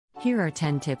Here are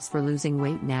 10 tips for losing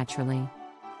weight naturally.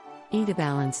 Eat a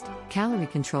balanced,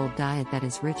 calorie-controlled diet that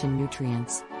is rich in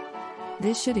nutrients.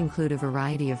 This should include a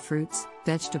variety of fruits,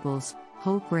 vegetables,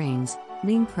 whole grains,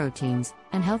 lean proteins,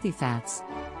 and healthy fats.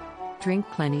 Drink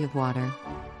plenty of water.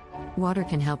 Water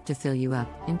can help to fill you up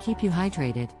and keep you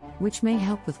hydrated, which may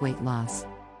help with weight loss.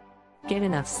 Get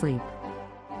enough sleep.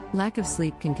 Lack of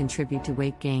sleep can contribute to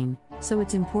weight gain, so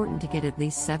it's important to get at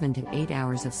least 7 to 8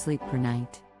 hours of sleep per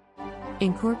night.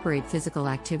 Incorporate physical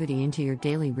activity into your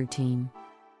daily routine.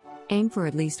 Aim for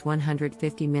at least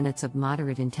 150 minutes of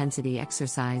moderate intensity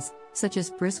exercise, such as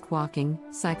brisk walking,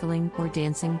 cycling, or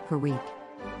dancing, per week.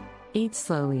 Eat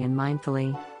slowly and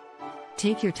mindfully.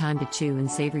 Take your time to chew and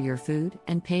savor your food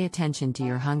and pay attention to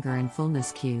your hunger and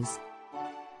fullness cues.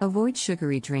 Avoid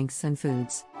sugary drinks and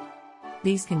foods.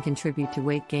 These can contribute to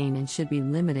weight gain and should be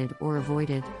limited or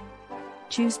avoided.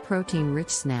 Choose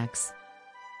protein-rich snacks.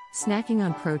 Snacking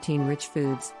on protein-rich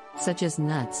foods, such as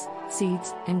nuts,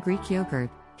 seeds, and Greek yogurt,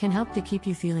 can help to keep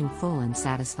you feeling full and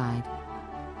satisfied.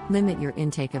 Limit your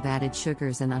intake of added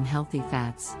sugars and unhealthy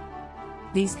fats.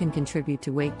 These can contribute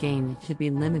to weight gain and should be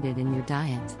limited in your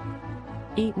diet.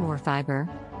 Eat more fiber.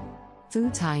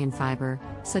 Foods high in fiber,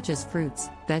 such as fruits,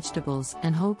 vegetables,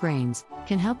 and whole grains,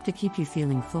 can help to keep you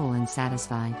feeling full and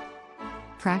satisfied.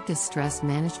 Practice stress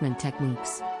management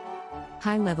techniques.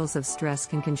 High levels of stress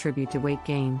can contribute to weight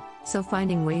gain, so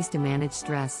finding ways to manage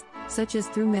stress, such as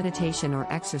through meditation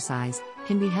or exercise,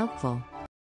 can be helpful.